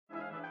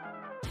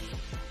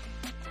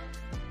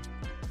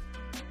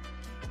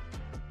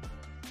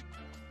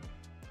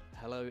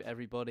Hello,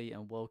 everybody,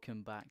 and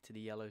welcome back to the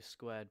Yellow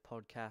Squared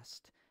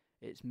podcast.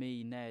 It's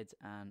me, Ned,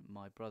 and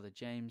my brother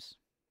James.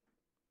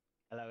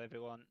 Hello,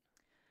 everyone.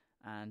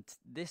 And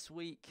this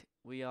week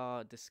we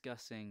are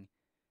discussing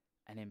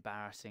an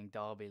embarrassing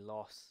derby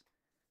loss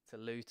to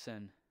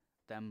Luton,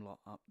 them lot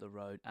up the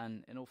road.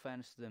 And in all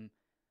fairness to them,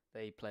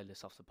 they played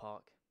us off the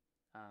park.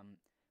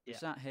 We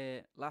sat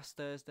here last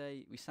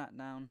Thursday. We sat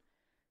down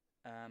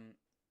and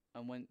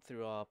went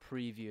through our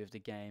preview of the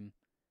game.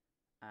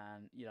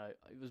 And, you know,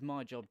 it was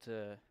my job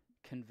to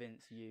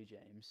convince you,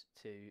 James,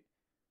 to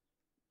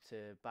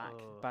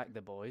back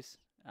the boys.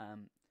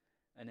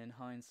 And in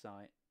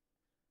hindsight,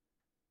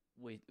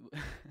 we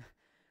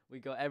we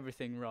got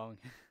everything wrong.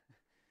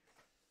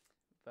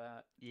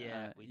 But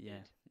we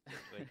did.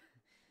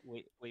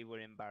 We were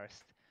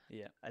embarrassed.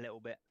 Yeah. A little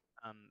bit.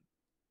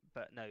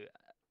 But no,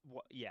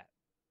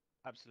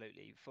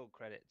 absolutely. Full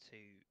credit to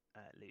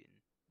Luton.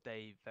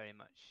 They very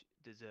much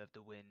deserved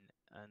a win,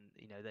 and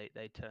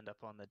they turned up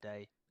on the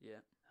day.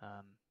 Yeah.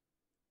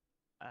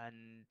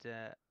 And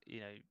the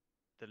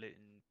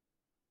Luton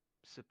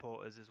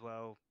supporters as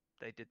well.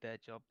 They did their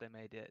job. They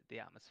made it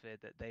the atmosphere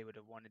that they would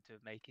have wanted to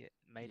have made it.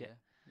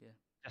 Yeah.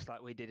 Just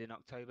like we did in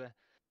October.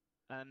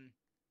 And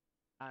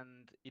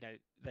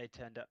they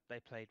turned up.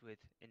 They played with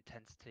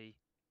intensity,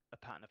 a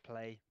pattern of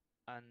play,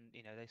 and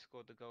they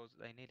scored the goals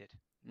that they needed.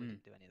 We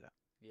didn't do any of that.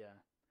 Yeah.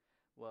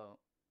 Well,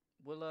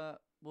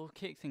 we'll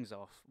kick things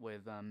off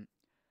with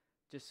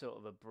just sort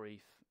of a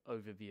brief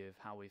overview of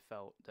how we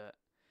felt that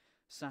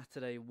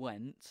Saturday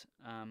went.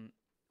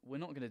 We're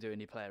not going to do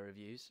any player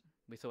reviews.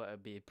 We thought it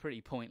would be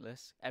pretty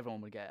pointless.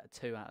 Everyone would get a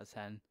 2 out of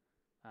 10.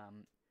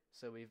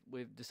 So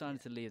we've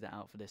decided to leave that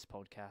out for this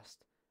podcast.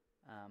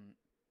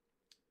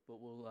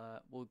 But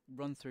we'll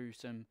run through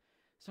some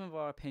of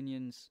our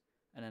opinions,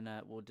 and then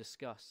we'll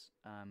discuss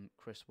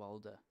Chris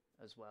Wilder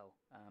as well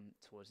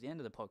towards the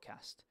end of the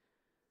podcast.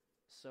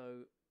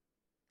 So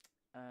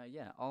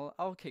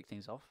I'll kick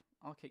things off.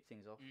 Go for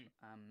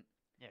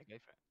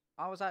it.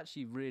 I was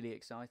actually really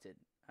excited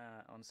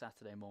on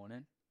Saturday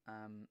morning.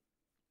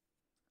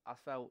 I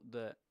felt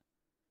that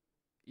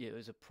it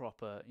was a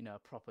proper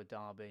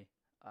derby.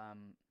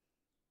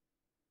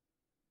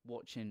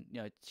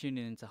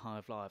 Tuning into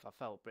Hive Live, I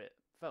felt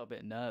a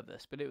bit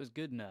nervous, but it was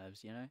good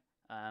nerves,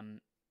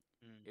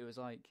 It was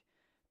like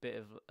a bit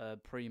of a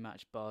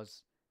pre-match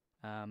buzz.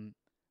 I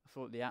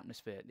thought the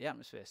atmosphere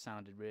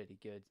sounded really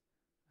good.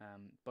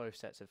 Both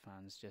sets of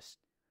fans just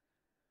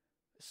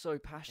so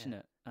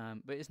passionate. Yeah.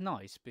 But it's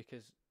nice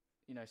because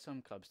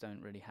some clubs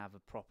don't really have a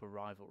proper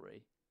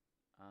rivalry,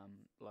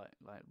 like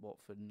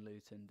Watford and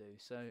Luton do.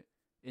 So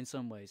in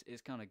some ways,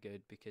 it's kind of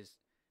good because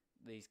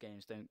these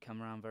games don't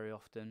come around very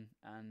often,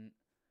 and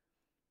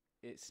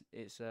it's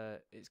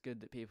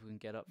good that people can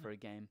get up for a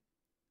game.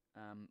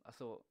 I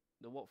thought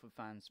the Watford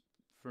fans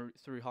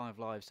through Hive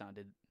Live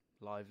sounded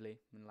lively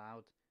and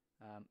loud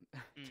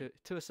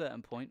to a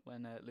certain point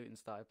when Luton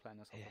started playing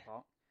us off the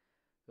park.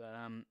 But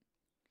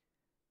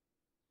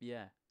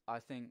I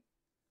think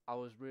I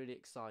was really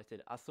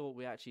excited. I thought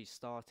we actually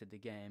started the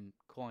game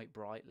quite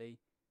brightly.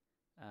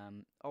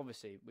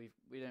 Obviously,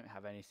 we don't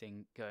have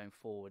anything going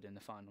forward in the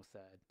final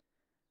third,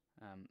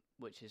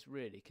 which is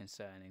really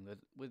concerning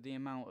with the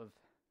amount of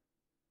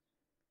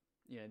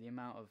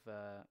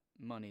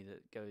money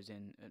that goes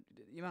in,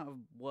 the amount of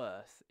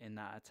worth in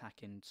that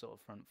attacking sort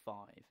of front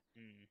five,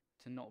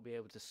 to not be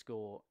able to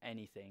score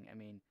anything. I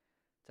mean,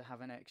 to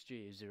have an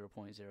XG of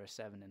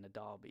 0.07 in a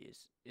derby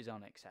is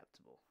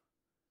unacceptable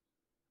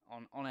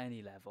on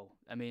any level.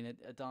 I mean,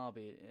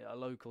 a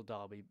local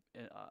derby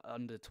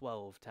under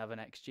 12, to have an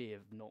XG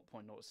of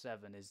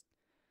 0.07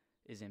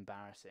 is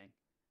embarrassing.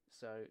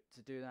 So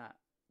to do that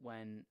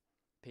when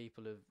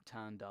people have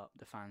turned up,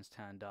 the fans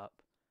turned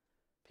up,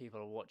 people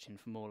are watching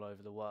from all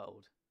over the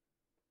world,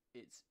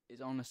 it's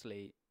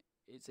honestly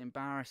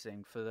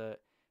embarrassing for the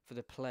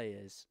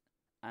players,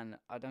 and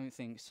I don't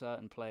think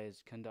certain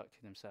players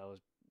conducted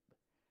themselves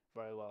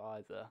very well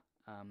either.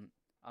 I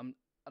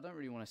don't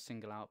really want to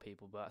single out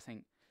people, but I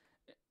think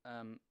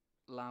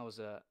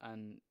Lauza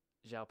and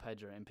João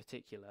Pedro in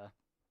particular,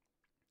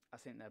 I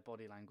think their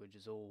body language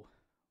is all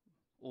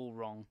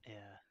wrong.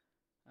 Yeah.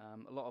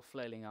 A lot of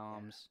flailing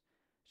arms.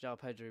 Yeah. João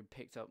Pedro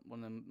picked up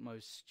one of the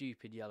most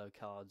stupid yellow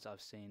cards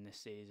I've seen this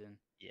season.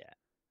 Yeah.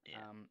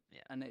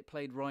 And it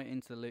played right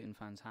into the Luton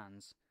fans'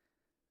 hands.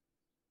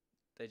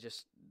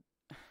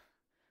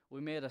 We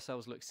made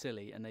ourselves look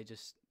silly, and they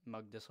just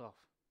mugged us off,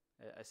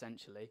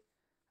 essentially.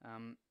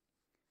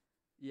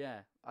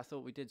 I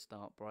thought we did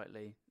start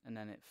brightly, and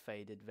then it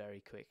faded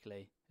very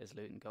quickly as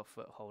Luton got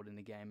foothold in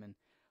the game, and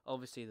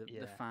obviously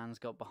the fans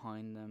got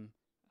behind them,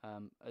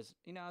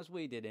 as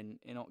we did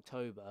in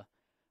October.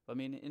 I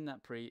mean, in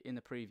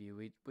the preview,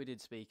 we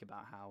did speak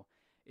about how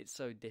it's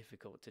so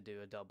difficult to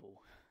do a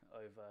double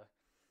over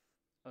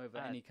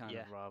any kind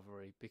of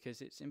rivalry,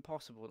 because it's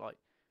impossible. Like,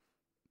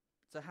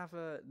 to have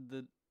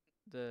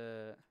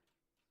the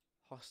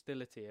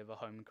hostility of a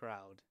home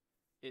crowd,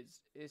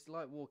 it's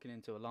like walking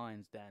into a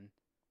lion's den.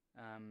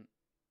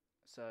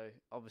 So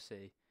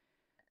obviously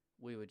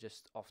we were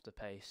just off the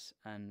pace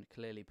and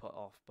clearly put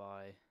off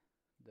by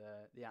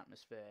the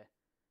atmosphere,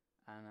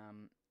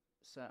 and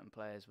certain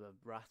players were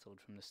rattled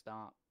from the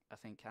start. I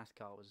think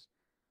Cathcart was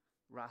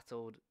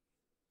rattled,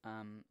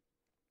 um,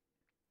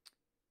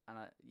 and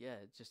yeah,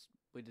 just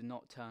we did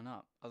not turn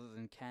up. Other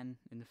than Ken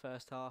in the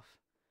first half,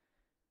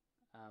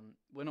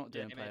 we're not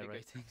Yeah, doing he made player a good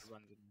ratings. couple of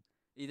runs.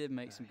 He did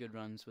make Uh, some good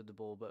runs with the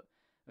ball, but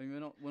I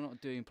mean we're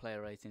not doing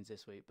player ratings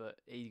this week.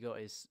 But he got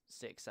his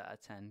 6 out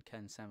of 10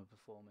 Ken Sema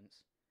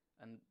performance,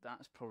 and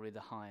that's probably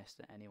the highest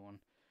that anyone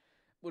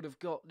would have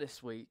got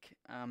this week.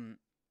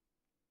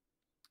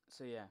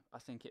 So yeah, I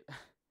think it.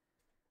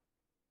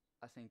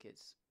 I think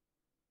it's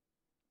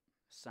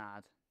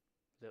sad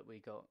that we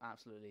got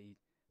absolutely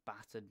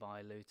battered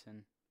by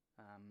Luton.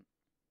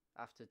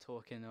 After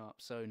talking them up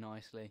so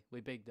nicely, we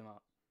bigged them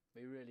up.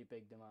 We really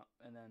bigged them up,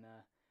 and then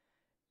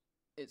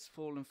it's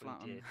fallen we flat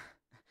on. did.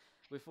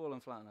 We've fallen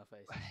flat on our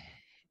faces.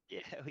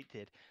 Yeah, we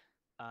did.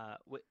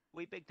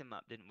 We bigged them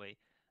up, didn't we?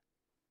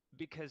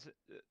 Because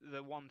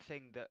the one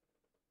thing that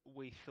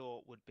we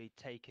thought would be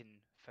taken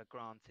for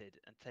granted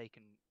and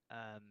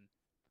um,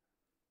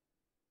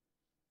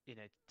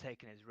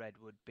 taken as read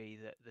would be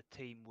that the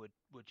team would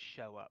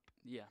show up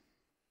Yeah,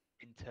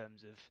 in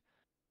terms of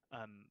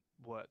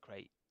work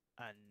rate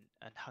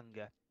and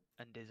hunger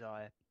and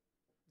desire,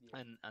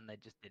 yeah, and they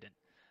just didn't.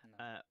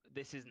 no,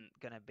 This isn't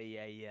going to be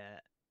a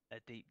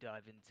deep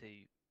dive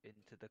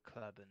into the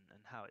club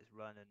and how it's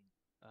run and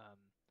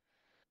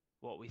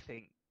what we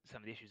think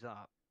some of the issues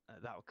are.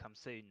 That will come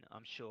soon,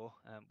 I'm sure.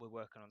 We're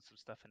working on some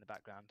stuff in the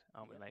background,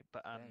 aren't we, yep, mate?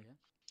 But yeah, yeah,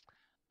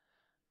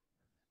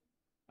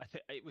 I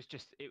think it was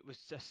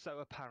just so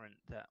apparent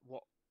that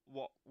what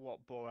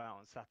bore out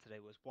on Saturday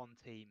was one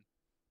team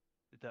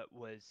that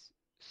was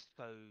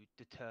so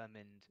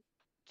determined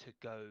to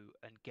go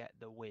and get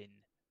the win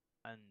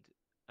and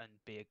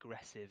be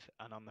aggressive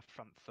and on the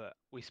front foot.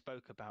 We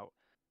spoke about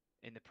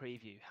in the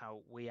preview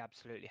how we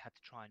absolutely had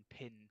to try and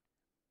pin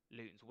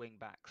Luton's wing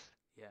backs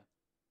yeah,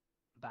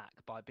 back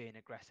by being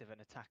aggressive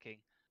and attacking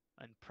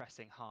and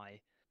pressing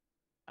high.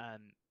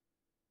 Um,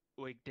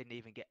 we didn't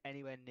even get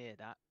anywhere near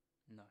that.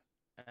 no,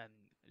 Um,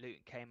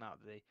 Luton came out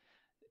of the.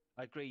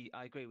 I agree.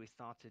 I agree. We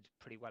started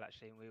pretty well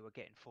actually, and we were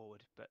getting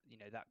forward, but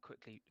that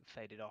quickly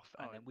faded off,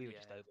 and oh then we were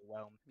just yeah,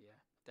 overwhelmed.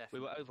 yeah, We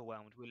were definitely,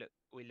 overwhelmed.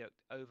 We looked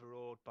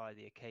overawed by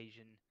the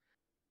occasion.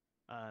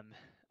 Um,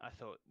 I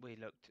thought we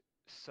looked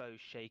so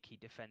shaky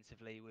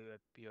defensively. We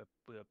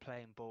were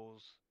playing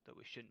balls that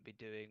we shouldn't be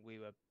doing. We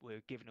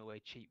were giving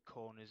away cheap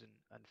corners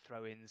and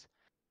throw-ins.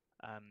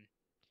 Um,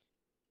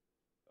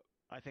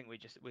 I think we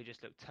just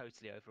looked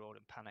totally overawed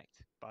and panicked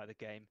by the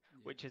game,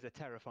 yeah, which is a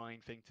terrifying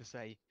thing to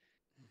say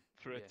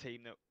for a yeah,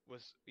 team that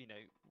was,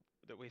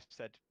 that we've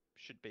said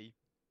should be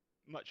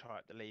much higher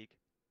up the league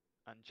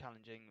and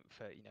challenging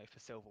for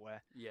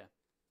silverware. yeah,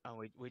 And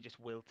we just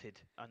wilted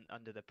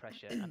under the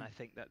pressure. And I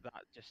think that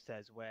just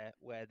says where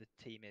the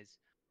team is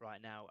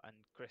right now. And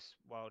Chris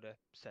Wilder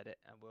said it,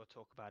 and we'll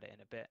talk about it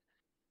in a bit.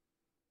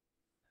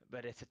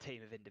 But it's a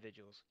team of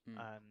individuals. mm.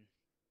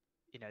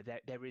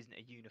 There isn't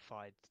a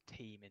unified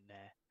team in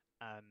there.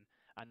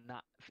 And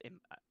that,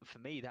 for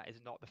me, that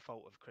is not the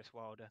fault of Chris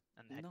Wilder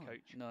and the head No,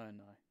 coach. no,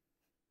 no,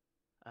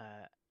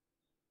 Uh,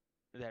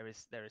 there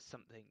is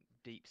something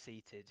deep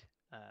seated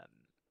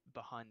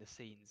behind the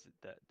scenes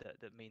that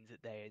means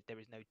that there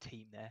is no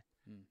team there.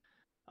 mm.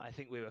 I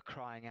think we were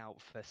crying out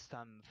for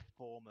some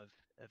form of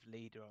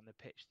leader on the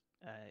pitch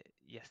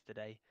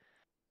yesterday.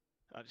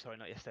 I'm sorry,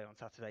 not yesterday, on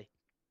Saturday.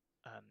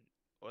 Um,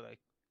 Although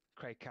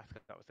Craig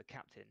Cathcart was the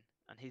captain,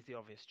 and he's the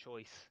obvious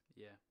choice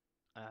yeah,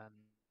 um,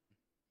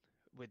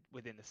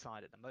 within the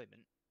side at the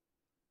moment,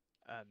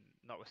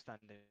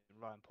 notwithstanding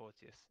Ryan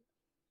Porteous.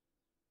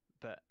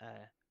 But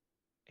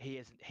he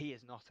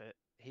is not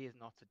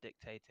a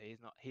dictator.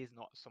 He's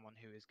not someone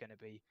who is going to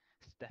be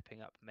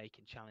stepping up,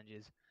 making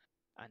challenges,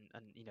 and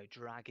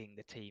dragging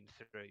the team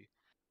through.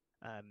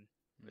 Um,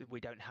 mm. we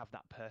don't have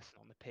that person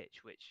on the pitch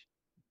which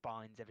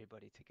binds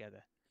everybody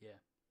together. Yeah,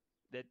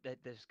 They're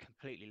just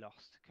completely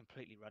lost,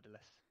 completely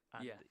rudderless.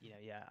 And yeah,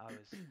 yeah,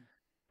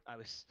 I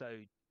was so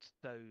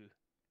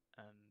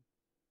um,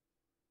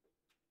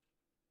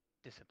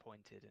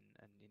 disappointed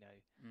and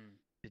mm.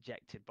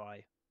 dejected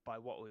by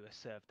what we were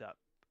served up.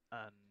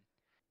 Um,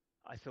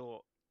 I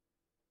thought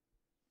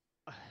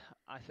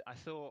I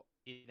thought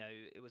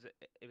it was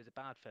a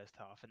bad first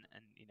half, and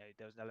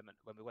there was an element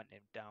when we went in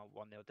down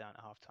 1-0 down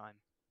at half time.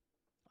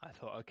 I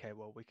thought, okay,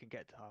 well, we can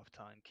get to half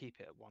time, keep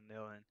it at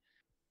 1-0,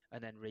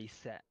 and then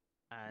reset.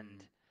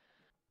 And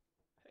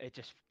Mm. it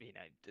just,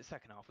 the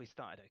second half we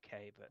started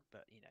okay, but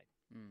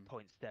Mm.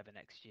 0.7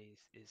 XG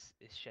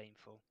is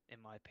shameful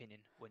in my opinion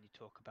when you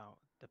talk about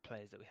the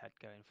players that we had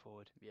going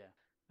forward. Yeah,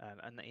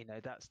 And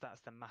that's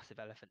the massive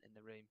elephant in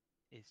the room.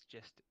 Is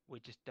just we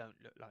just don't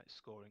look like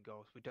scoring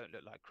goals. We don't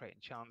look like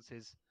creating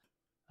chances.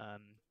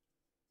 Um,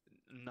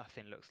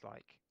 Nothing looks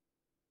like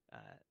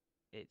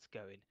it's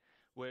going.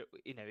 We're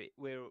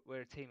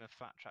a team of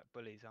fat track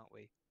bullies, aren't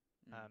we?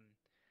 mm. Um,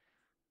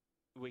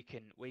 we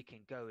can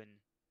go and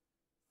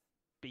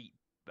beat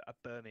a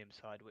Birmingham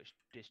side which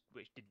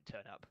didn't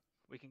turn up,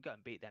 we can go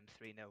and beat them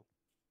 3-0.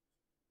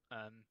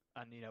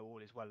 And all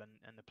is well,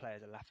 and the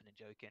players are laughing and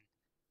joking.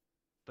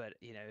 But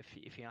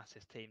if you ask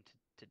this team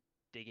to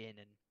dig in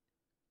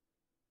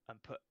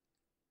and put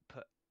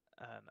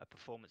a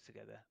performance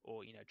together,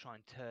 or try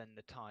and turn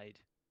the tide,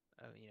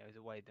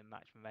 the way the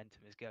match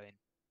momentum is going,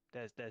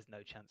 there's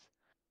no chance.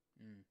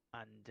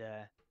 And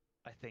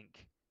I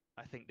think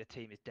the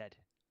team is dead.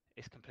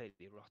 It's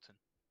completely rotten.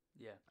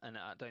 Yeah. And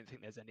I don't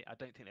think there's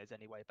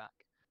any way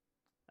back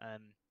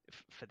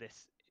for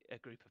this a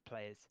group of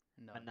players.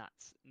 No. And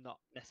that's not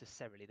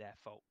necessarily their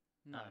fault.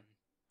 No.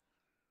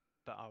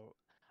 But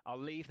I'll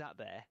leave that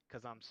there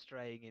because I'm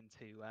straying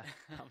into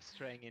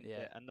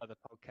Yeah. another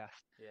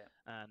podcast. Yeah.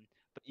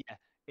 But yeah,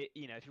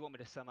 if you want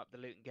me to sum up the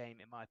Luton game,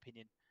 in my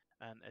opinion,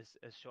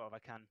 as short as I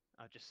can,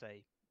 I'll just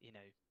say,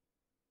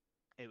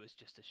 it was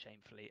just a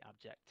shamefully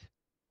abject,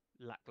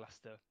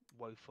 lackluster,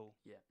 woeful,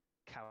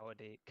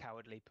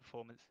 cowardly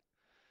performance.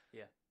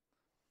 Yeah.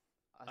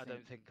 I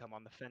don't think I'm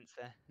on the fence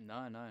there.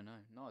 No, not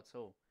at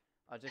all.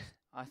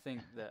 I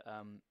think that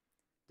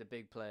the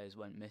big players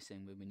went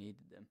missing when we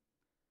needed them.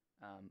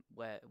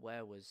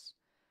 Where was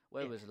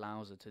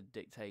Louser to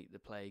dictate the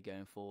play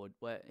going forward?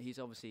 Where he's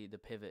obviously the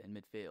pivot in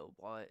midfield.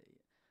 Why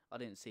I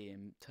didn't see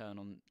him turn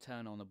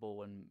on the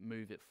ball and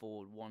move it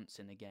forward once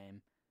in the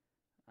game.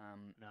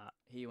 Nah,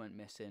 he went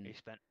missing. He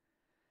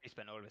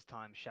spent all of his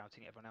time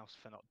shouting at everyone else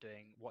for not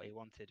doing what he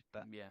wanted.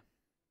 But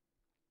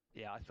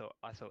yeah, I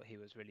thought he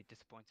was really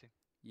disappointing.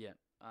 Yeah.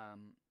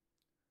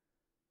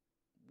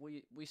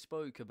 We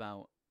spoke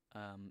about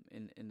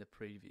in the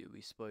preview.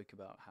 We spoke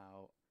about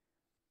how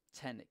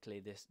technically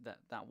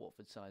that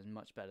Watford side is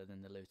much better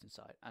than the Luton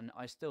side, and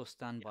I still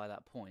stand by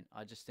that point.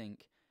 I just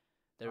think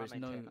there is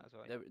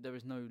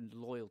no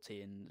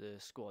loyalty in the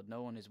squad.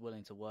 No one is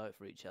willing to work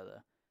for each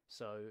other.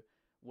 So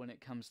when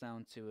it comes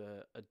down to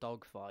a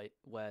dogfight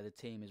where the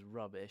team is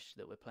rubbish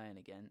that we're playing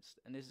against,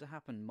 and this has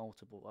happened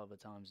multiple other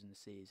times in the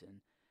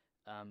season,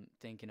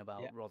 thinking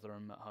about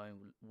Rotherham at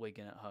home,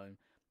 Wigan at home,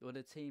 where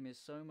the team is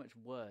so much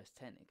worse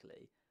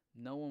technically,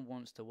 no one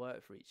wants to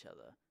work for each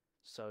other.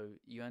 So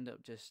you end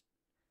up just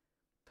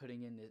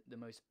putting in the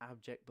most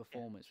abject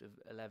performance with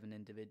 11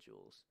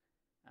 individuals.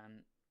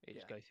 And you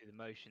just go through the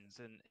motions,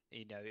 and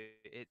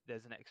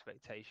there's an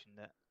expectation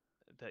that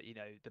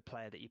the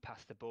player that you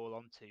pass the ball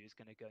on to is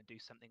going to go and do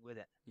something with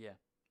it. Yeah,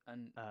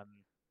 and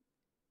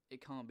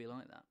it can't be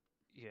like that.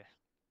 Yeah.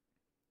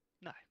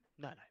 No.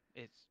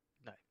 It's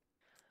no.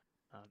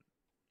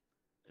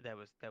 There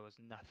was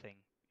nothing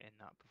in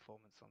that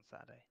performance on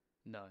Saturday.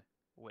 No.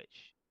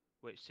 Which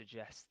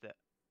suggests that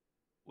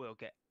we'll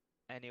get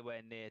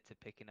anywhere near to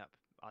picking up,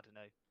 I don't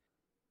know,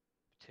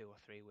 2 or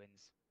 3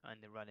 wins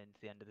in the run into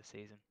the end of the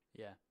season.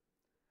 Yeah.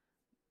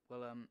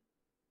 Well,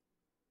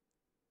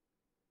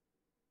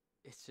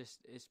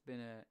 it's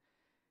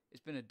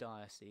been a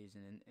dire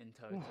season in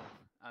total.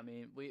 I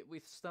mean,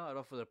 we started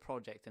off with a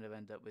project and have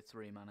ended up with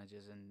 3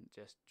 managers and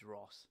just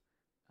dross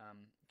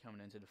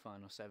coming into the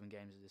final 7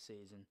 games of the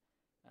season.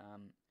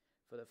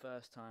 For the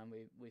first time,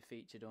 we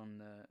featured on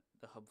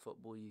the Hub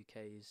Football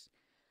UK's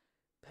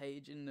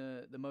page in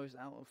the most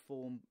out of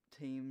form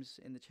teams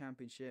in the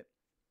Championship.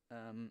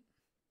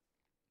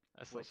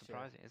 That's not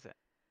surprising, is it?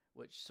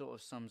 Which sort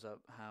of sums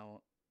up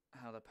how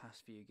the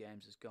past few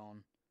games has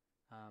gone.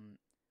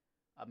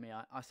 I mean,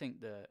 I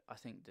think that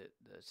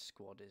the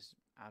squad is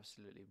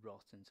absolutely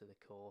rotten to the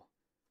core.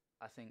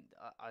 I think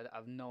I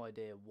have no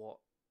idea what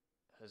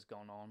has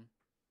gone on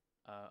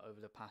over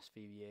the past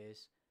few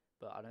years,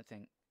 but I don't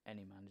think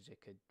any manager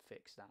could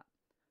fix that.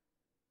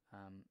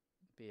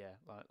 But yeah,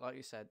 like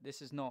you said,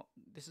 this is not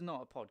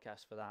a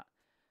podcast for that.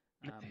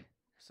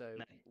 So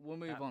we'll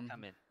move on.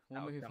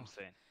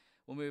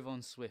 We'll move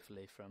on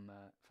swiftly from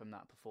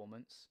that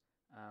performance.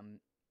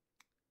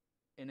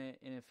 In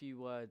a few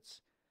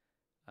words,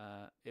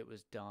 it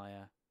was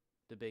dire.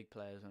 The big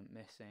players went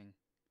missing.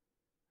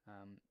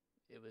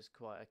 It was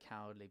quite a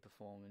cowardly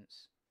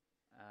performance,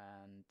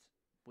 and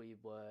we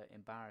were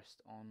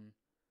embarrassed on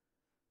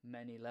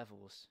many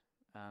levels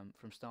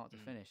from start to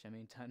finish. I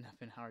mean, turned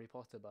up in Harry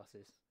Potter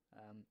buses.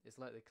 It's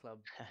like the club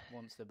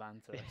wants to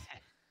banter us.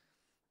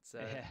 So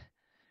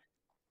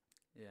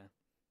yeah.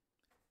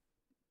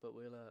 But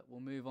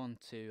we'll move on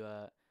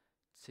to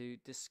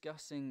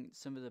discussing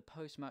some of the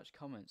post-match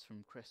comments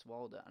from Chris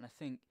Wilder, and I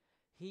think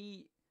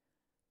he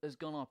has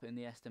gone up in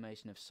the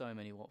estimation of so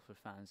many Watford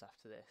fans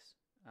after this,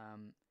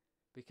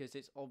 because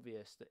it's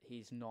obvious that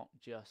he's not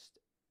just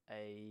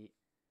a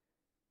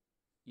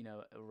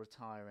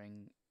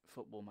retiring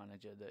football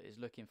manager that is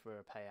looking for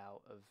a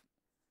payout of,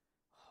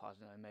 I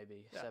don't know,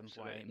 maybe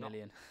 7.8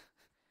 million.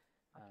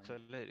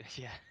 Absolutely,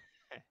 yeah.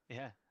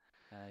 Yeah.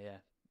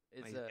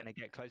 He's going to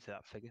get close to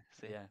that figure.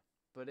 So. Yeah,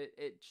 but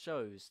it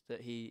shows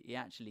that he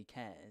actually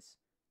cares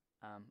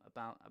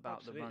about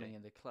the running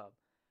of the club,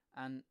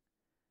 and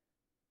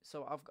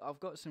so I've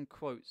got some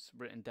quotes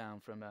written down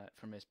from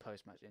his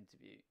post match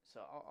interview.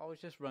 So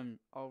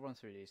I'll run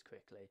through these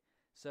quickly.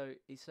 So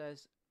he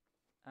says,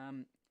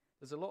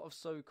 "There's a lot of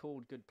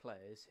so-called good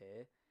players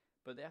here,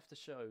 but they have to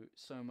show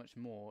so much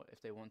more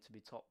if they want to be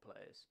top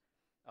players.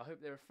 I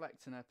hope they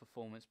reflect in their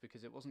performance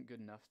because it wasn't good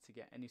enough to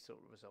get any sort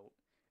of result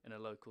in a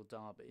local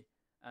derby.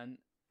 And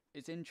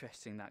it's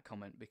interesting that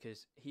comment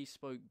because he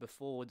spoke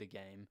before the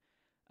game,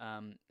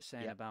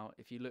 saying Yeah, about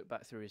if you look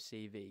back through his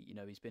CV,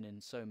 he's been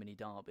in so many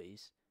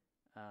derbies,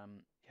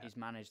 yeah, he's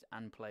managed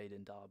and played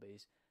in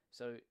derbies,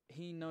 so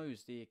he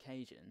knows the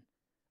occasion,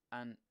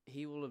 and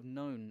he will have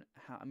known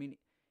how. I mean,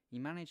 he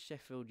managed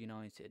Sheffield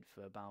United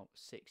for about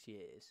 6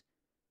 years.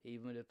 He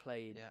would have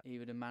played. yeah. He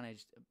would have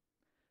managed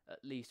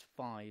at least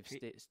five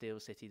He, Steel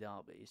City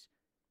derbies,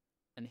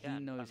 and yeah,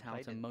 he knows and how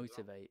played to in them as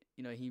well. motivate.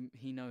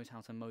 He knows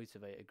how to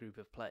motivate a group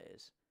of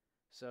players.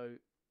 So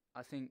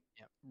I think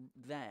Yeah,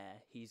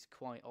 there he's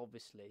quite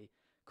obviously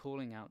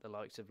calling out the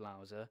likes of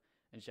Lauser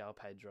and João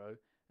Pedro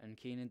and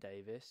Keenan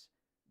Davis,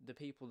 the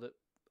people that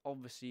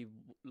obviously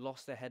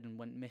lost their head and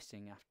went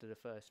missing after the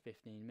first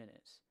 15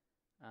 minutes,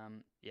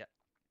 um, yeah.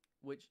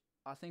 which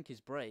I think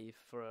is brave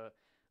for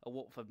a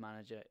Watford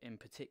manager in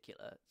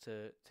particular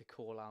to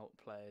call out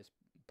players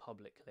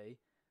publicly.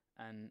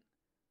 And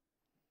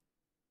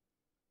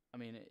I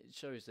mean, it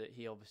shows that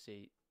he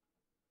obviously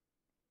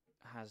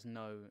has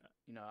no,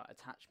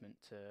 attachment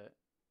to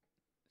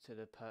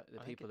the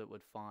I think people it. that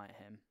would fire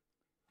him.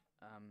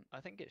 I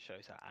think it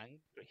shows how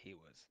angry he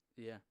was.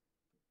 Yeah,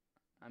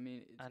 I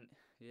mean, And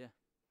yeah,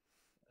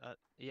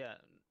 yeah,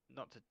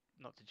 not to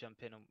not to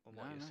jump in on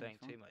no, what you're no, you're saying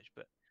fine. too much,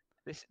 but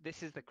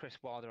this is the Chris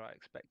Wilder I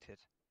expected,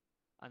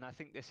 and I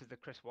think this is the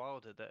Chris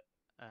Wilder that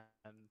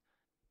um,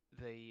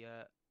 the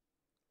uh,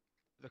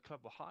 the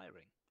club were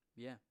hiring.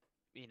 Yeah,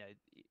 You know,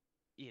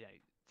 you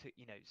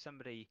know,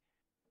 somebody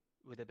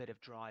with a bit of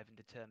drive and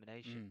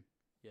determination. mm,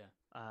 yeah,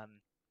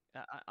 Um,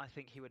 I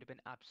think he would have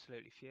been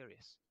absolutely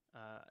furious.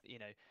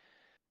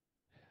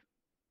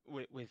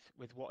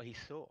 With what he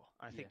saw,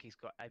 I yeah, think he's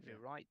got every yeah,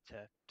 right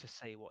to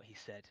say what he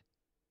said.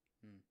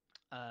 mm.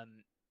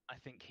 Um, I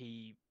think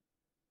he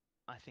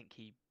I think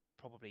he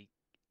probably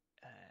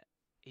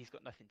he's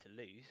got nothing to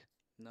lose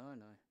No,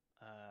 no,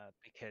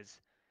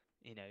 because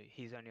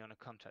he's only on a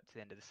contract to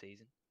the end of the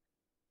season.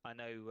 I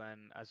know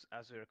as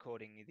we're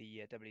recording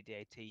the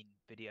WD18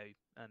 video,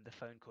 the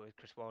phone call with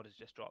Chris Wilder's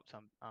just dropped.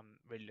 I'm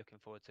really looking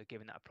forward to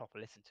giving that a proper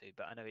listen to.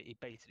 But I know he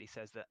basically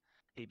says that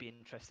he'd be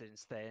interested in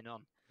staying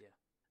on yeah,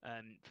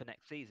 for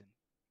next season,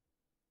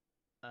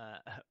 uh,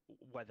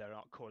 whether or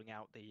not calling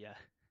out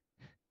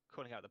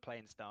the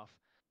playing staff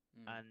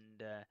mm.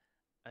 and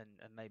and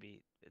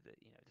maybe the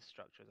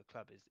structure of the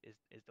club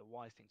is the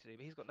wise thing to do.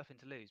 But he's got nothing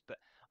to lose. But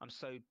I'm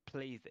so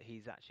pleased that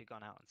he's actually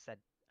gone out and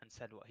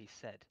said what he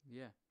said,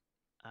 Yeah,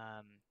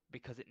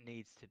 because it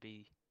needs to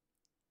be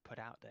put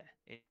out there.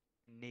 It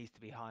needs to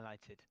be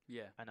highlighted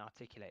yeah, and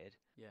articulated.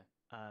 yeah,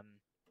 Um,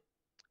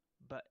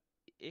 but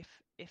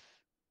if if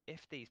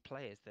if these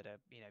players that are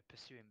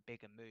pursuing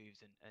bigger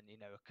moves and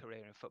a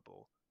career in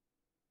football,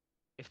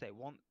 if they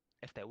want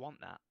if they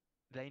want that,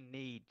 they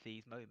need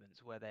these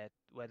moments where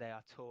they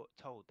are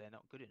told they're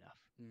not good enough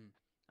mm.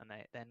 and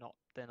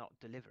they're not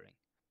delivering.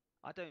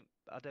 I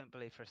don't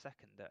believe for a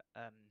second that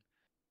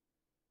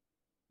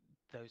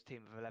those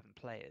team of 11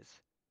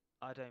 players.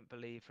 I don't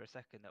believe for a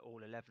second that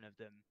all 11 of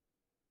them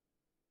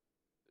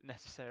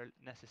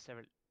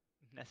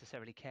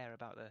necessarily care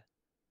about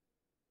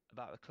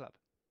the club.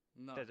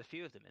 No, There's a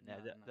few of them in no,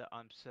 there that, no, that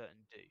I'm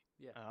certain do.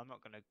 yeah, I'm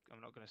not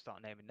gonna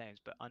start naming names,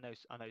 but I know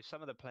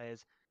some of the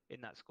players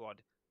in that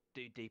squad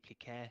do deeply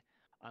care,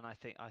 and I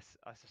think I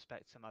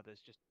suspect some others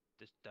just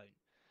don't.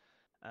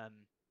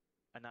 Um,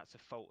 and that's a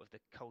fault of the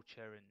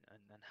culture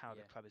and how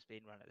the yeah, club has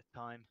been run at the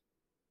time.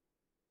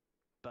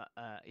 But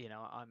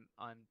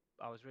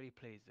I was really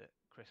pleased that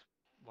Chris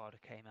Wilder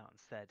came out and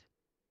said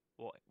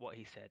what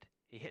he said.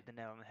 He yeah, hit the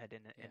nail on the head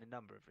in yeah, in a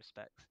number of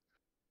respects.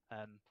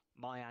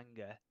 My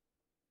anger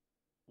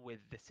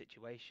with the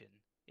situation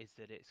is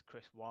that it's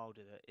Chris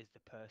Wilder that is the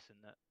person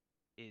that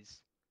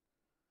is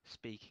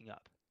speaking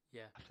up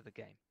yeah, after the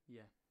game.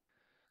 yeah,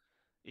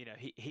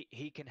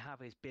 He can have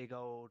his big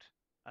old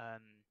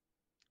um,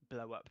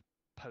 blow up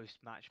post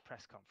match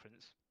press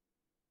conference.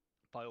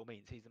 By all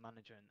means, he's the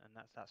manager, and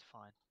that's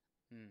fine.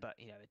 mm. But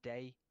a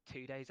day,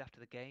 2 days after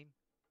the game,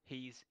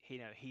 he's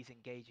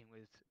engaging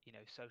with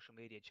social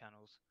media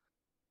channels.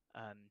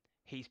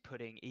 He's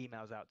putting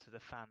emails out to the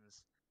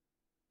fans.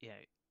 You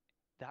know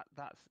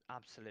that's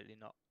absolutely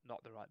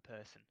not the right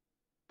person.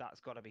 That's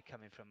got to be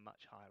coming from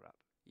much higher up.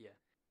 yeah,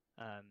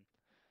 Um,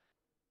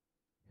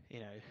 you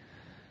know,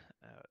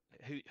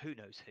 who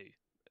knows who?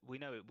 We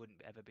know it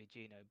wouldn't ever be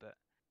Gino, but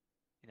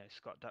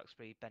Scott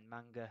Duxbury, Ben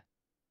Manga.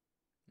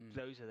 mm.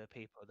 Those are the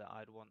people that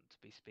I'd want to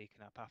be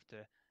speaking up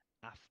after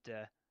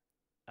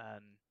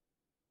um,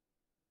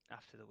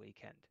 after the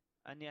weekend.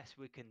 And yes,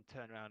 we can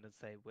turn around and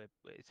say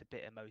it's a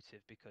bit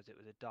emotive because it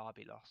was a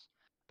derby loss,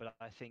 but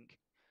I think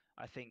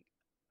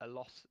a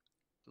loss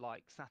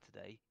like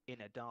Saturday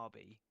in a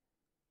derby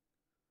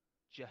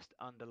just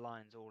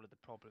underlines all of the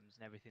problems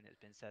and everything that's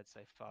been said so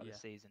far Yeah,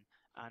 this season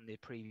and the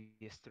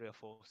previous 3 or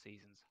 4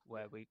 seasons yeah,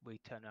 where we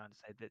turn around and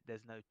say that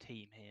there's no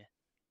team here.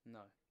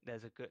 no,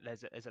 There's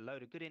a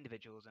load of good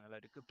individuals and a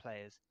load of good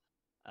players,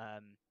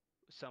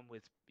 some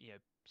with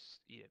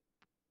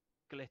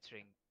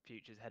glittering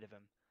futures ahead of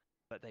them,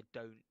 but they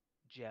don't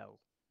gel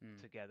Mm.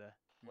 together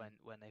Mm.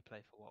 when they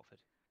play for Watford.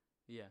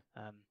 Yeah.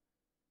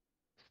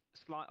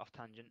 Slight off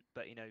tangent,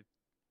 but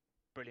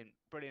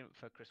brilliant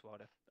for Chris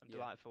Wilder. I'm Yeah.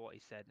 delighted for what he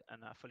said,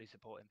 and I fully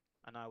support him.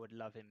 And I would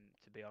love him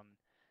to be on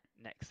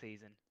next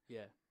season,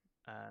 Yeah.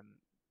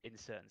 in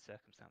certain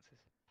circumstances.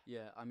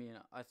 Yeah. I mean,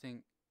 I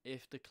think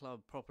if the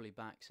club properly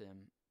backs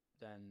him,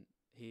 then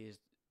he is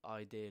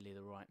ideally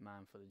the right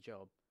man for the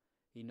job.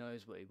 He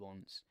knows what he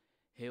wants.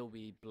 He'll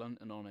be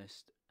blunt and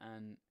honest,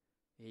 and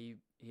he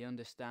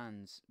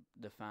understands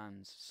the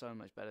fans so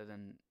much better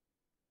than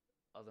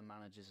other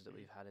managers that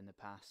we've had in the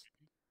past.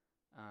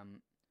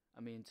 Um,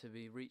 I mean, to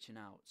be reaching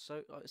out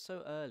so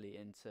early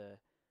into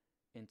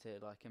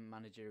like a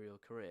managerial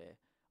career.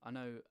 I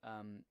know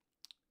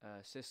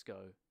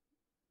Cisco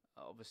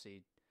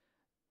obviously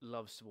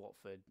loves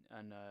Watford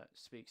and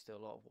speaks to a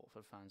lot of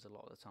Watford fans a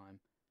lot of the time.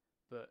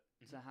 But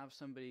to have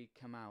somebody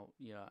come out,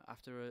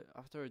 after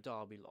a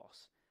derby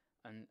loss,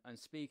 and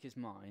speak his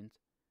mind,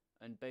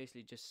 and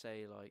basically just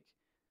say like,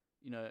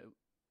 you know,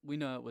 we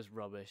know it was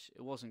rubbish.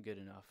 It wasn't good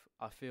enough.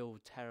 I feel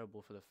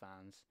terrible for the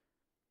fans.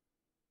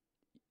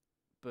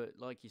 But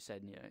like you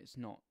said, it's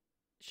not.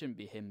 It shouldn't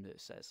be him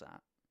that says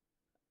that.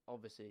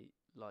 Obviously,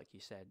 like you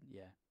said,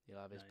 yeah, he'll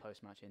have his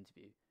post-match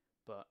interview,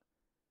 but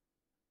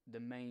the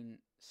main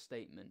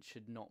statement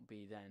should not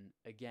be then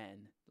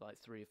again, like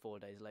 3 or 4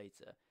 days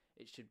later.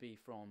 It should be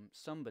from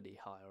somebody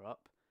higher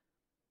up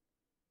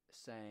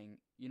saying,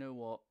 you know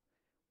what,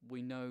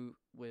 we know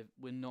we're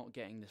not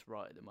getting this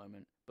right at the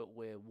moment, but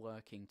we're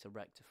working to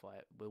rectify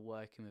it. We're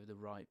working with the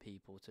right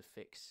people to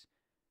fix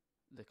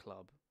the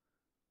club.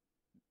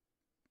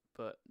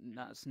 But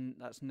that's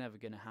never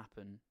going to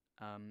happen.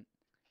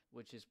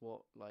 Which is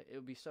what, like, it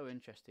would be so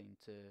interesting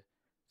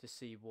to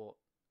see what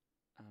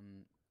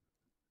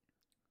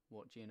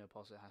Gino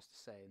Posse has to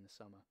say in the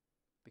summer,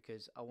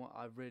 because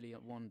I really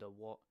wonder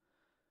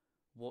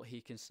what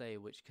he can say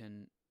which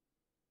can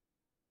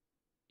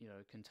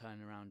can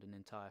turn around an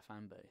entire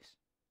fan base.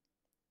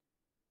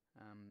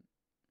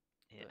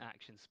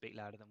 Actions speak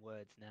louder than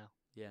words now.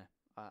 Yeah,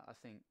 I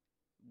think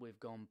we've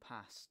gone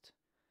past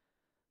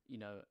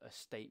a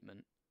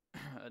statement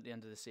at the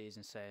end of the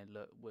season saying,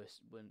 look, we're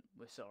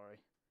sorry.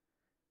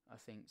 I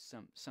think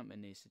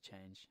something needs to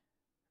change.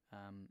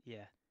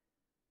 Yeah.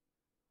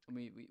 I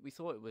mean, we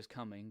thought it was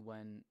coming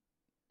when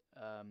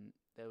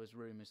there was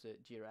rumours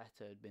that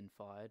Gioretta had been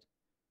fired,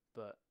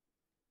 but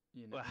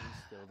he's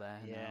still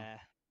there now.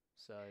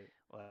 So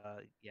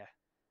yeah.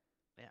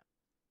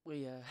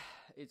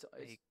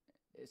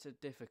 It's a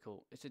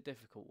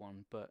difficult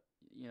one, but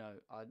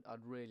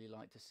I'd really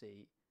like to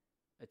see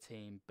a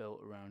team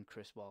built around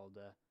Chris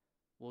Wilder.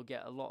 We'll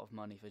get a lot of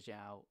money for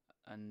Zhao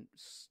and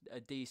a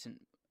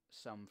decent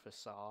sum for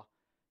Sarr,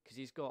 because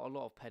he's got a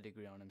lot of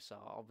pedigree on him.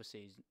 Sarr,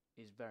 obviously,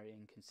 he's very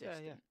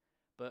inconsistent,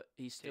 but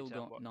he's still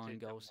got 9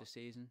 goals this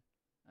season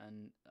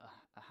and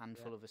a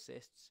handful of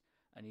assists,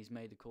 and he's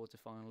made the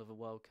quarter-final of a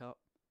World Cup.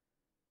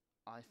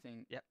 I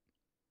think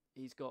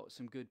he's got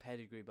some good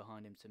pedigree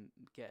behind him to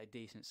get a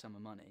decent sum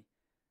of money.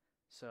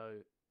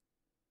 So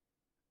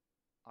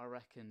I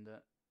reckon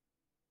that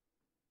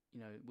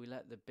we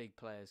let the big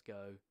players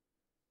go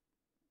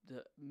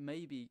that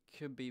maybe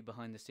could be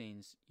behind the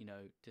scenes,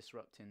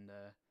 disrupting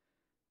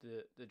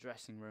the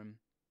dressing room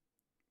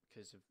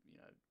because of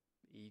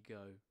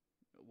ego,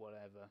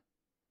 whatever.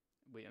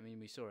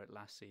 We saw it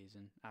last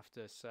season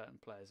after certain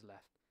players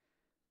left.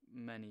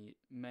 Many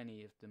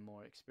of the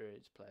more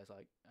experienced players,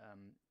 like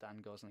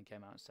Dan Gosling,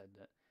 came out and said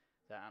that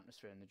the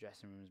atmosphere in the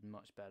dressing room is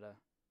much better.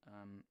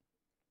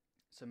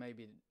 So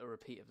maybe a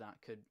repeat of that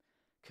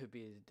could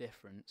be the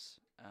difference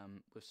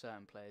with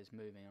certain players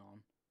moving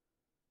on.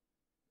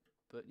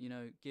 But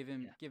give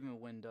him a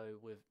window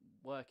with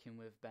working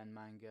with Ben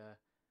Manga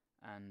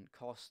and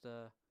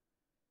Costa,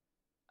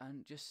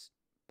 and just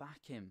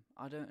back him.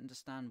 I don't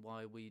understand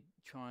why we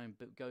try and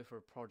go for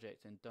a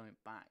project and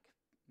don't back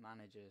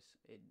managers.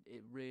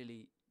 It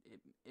really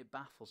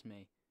baffles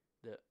me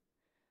that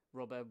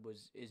Rob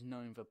Edwards is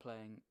known for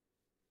playing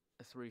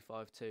a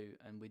 3-5-2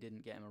 and we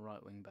didn't get him a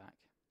right wing back,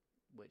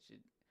 which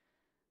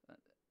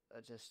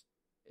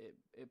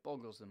it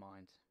boggles the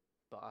mind.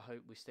 But I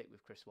hope we stick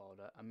with Chris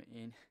Wilder. I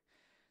mean,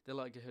 the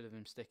likelihood of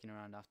him sticking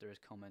around after his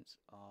comments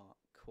are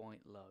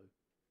quite low,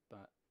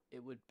 but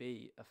it would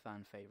be a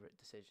fan favourite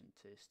decision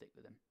to stick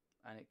with him,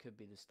 and it could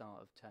be the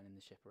start of turning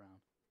the ship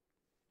around.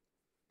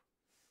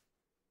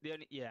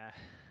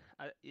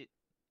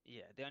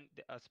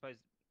 I suppose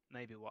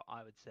maybe what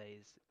I would say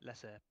is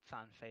less a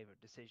fan favourite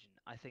decision.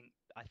 I think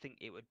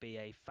it would be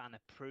a fan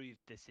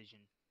approved decision,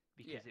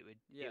 because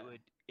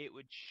it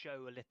would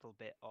show a little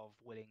bit of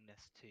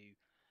willingness to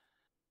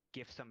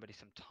give somebody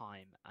some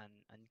time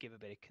and give a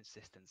bit of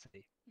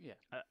consistency. Yeah.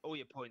 All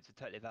your points are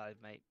totally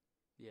valid, mate.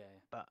 Yeah.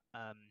 But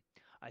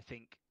I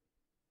think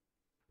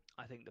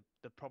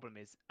the problem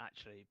is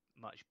actually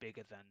much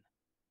bigger than,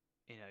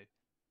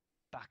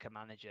 back a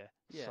manager,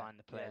 sign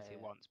the players he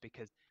wants,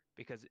 because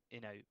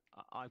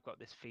I've got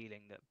this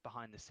feeling that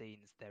behind the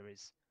scenes there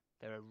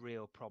are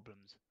real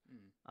problems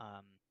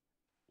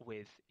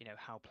with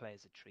how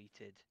players are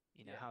treated,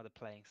 how the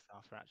playing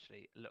staff are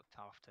actually looked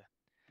after.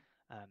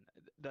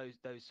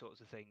 Those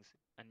sorts of things,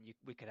 and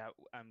we could have,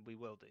 and we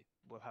will do.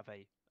 We'll have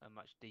a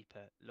much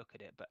deeper look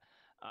at it. But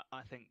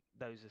I think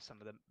those are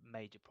some of the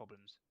major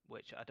problems,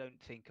 which I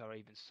don't think are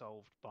even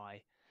solved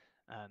by,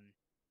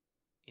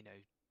 you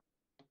know,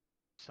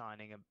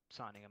 signing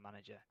a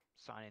manager,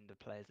 signing the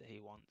players that he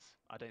wants.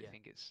 I don't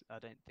think it's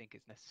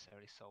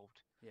necessarily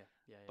solved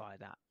by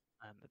that.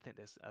 I think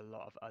there's a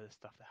lot of other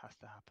stuff that has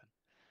to happen.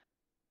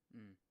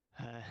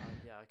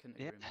 I couldn't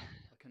agree more.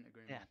 I couldn't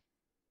agree more.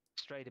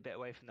 Strayed a bit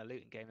away from the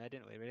Luton game there,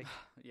 didn't we? Really?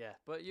 Yeah,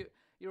 but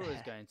you're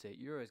always going to.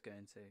 You're always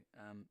going to.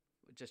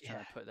 We're just trying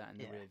to put that in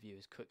the rear view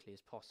as quickly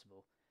as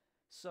possible.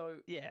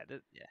 So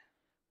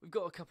we've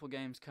got a couple of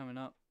games coming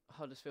up.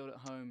 Huddersfield at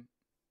home,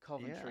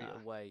 Coventry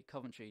away.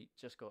 Coventry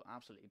just got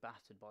absolutely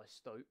battered by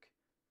Stoke.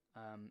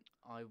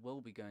 I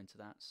will be going to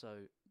that,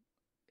 so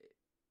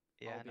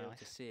I'll be able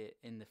to see it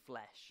in the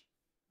flesh.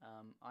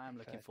 I am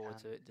looking forward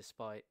to it,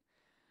 despite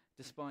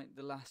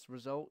the last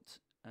result.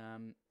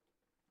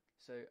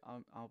 So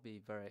I'll be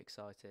very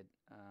excited,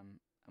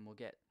 and we'll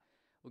get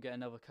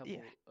another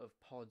couple of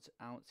pods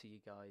out to you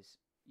guys,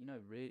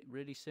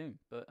 really soon.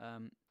 But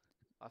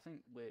I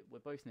think we're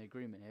both in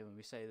agreement here when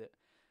we say that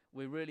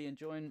we're really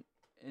enjoying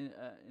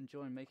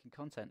making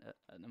content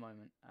at the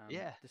moment.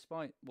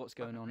 Despite what's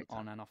going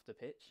on and off the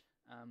pitch,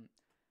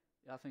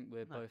 I think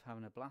we're both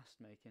having a blast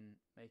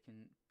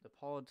making the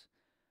pod.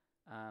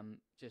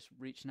 Just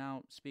reaching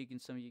out, speaking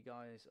to some of you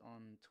guys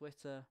on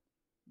Twitter.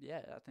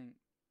 I think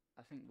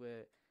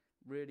we're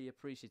really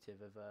appreciative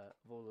of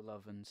all the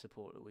love and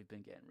support that we've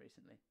been getting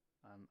recently.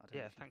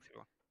 Thanks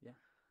everyone. Yeah,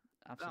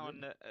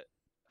 absolutely.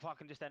 If I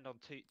can just end on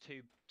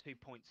two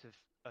points of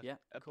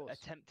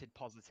attempted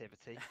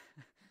positivity,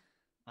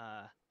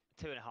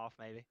 2.5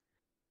 maybe.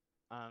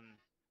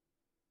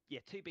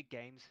 Two big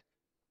games.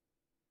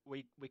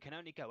 We can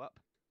only go up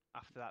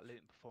after that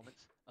Luton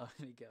performance.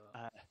 Only go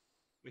up.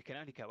 We can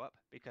only go up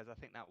because I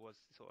think that was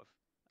sort of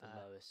the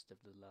lowest of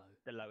the low.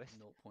 The lowest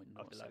 0.07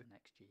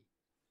 XG.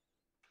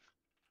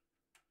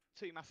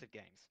 Two massive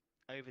games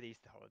over the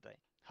Easter holiday.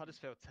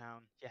 Huddersfield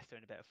Town, yes, they're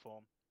in a bit of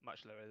form,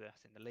 much lower than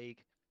us in the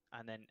league,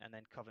 and then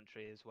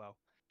Coventry as well.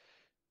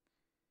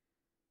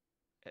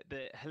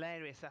 The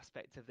hilarious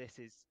aspect of this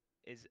is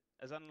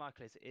as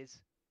unlikely as it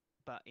is,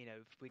 but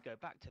if we go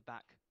back to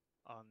back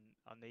on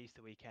the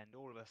Easter weekend,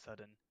 all of a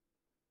sudden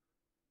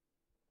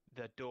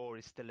the door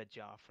is still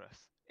ajar for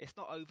us. It's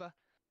not over.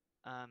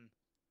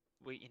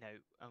 We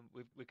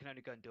can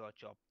only go and do our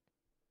job.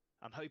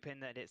 I'm hoping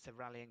that it's a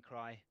rallying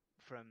cry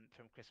from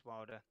Chris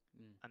Wilder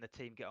and the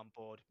team get on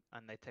board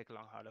and they take a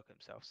long hard look at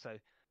themselves. So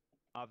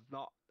I've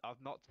not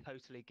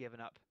totally given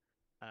up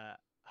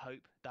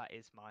hope. That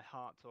is my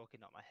heart talking,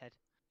 not my head.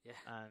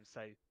 Yeah.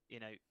 So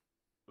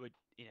we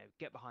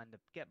get behind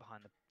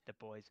the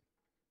boys.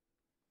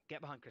 Get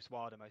behind Chris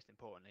Wilder, most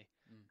importantly.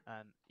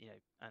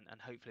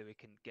 And hopefully we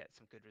can get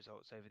some good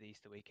results over the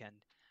Easter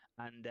weekend.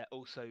 And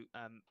also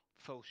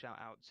full shout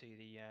out to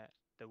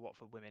the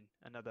Watford women,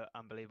 another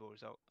unbelievable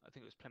result. I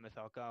think it was Plymouth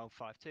Argyle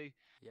 5-2.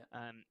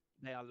 Yeah.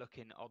 They are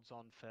looking odds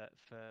on for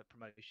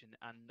promotion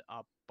and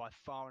are by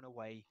far and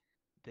away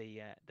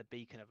the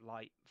beacon of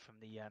light from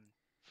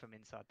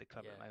inside the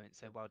club at the moment.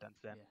 So well done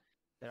to them. Yeah.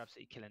 They're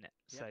absolutely killing it.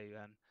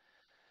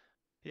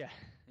 Yeah.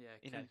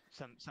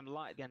 So some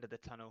light at the end of the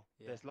tunnel.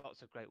 Yeah. There's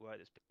lots of great work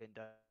that's been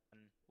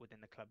done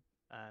within the club,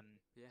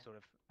 sort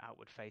of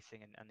outward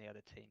facing and the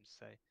other teams.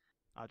 So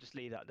I'll just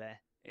leave that there.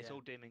 It's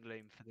all doom and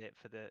gloom for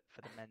the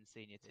men's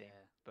senior team,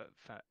 but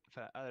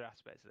for other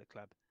aspects of the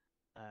club,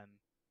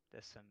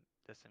 there's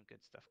some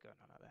good stuff going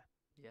on out there.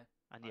 Yeah.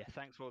 And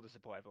thanks for all the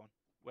support, everyone.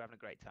 We're having a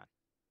great time.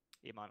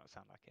 It might not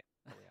sound like it,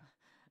 but we are.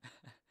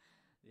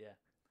 Yeah.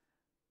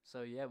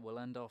 So we'll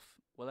end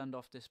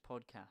off this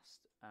podcast.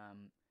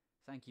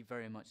 Thank you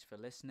very much for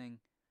listening,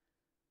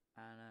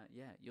 and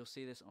you'll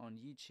see this on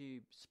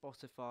YouTube,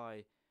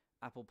 Spotify,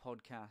 Apple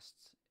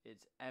Podcasts.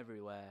 It's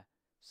everywhere.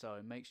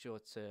 So make sure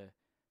to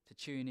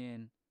tune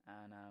in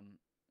and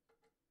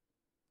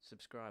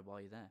subscribe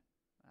while you're there.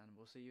 And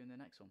we'll see you in the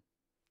next one.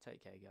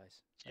 Take care,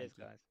 guys. Cheers,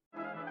 guys.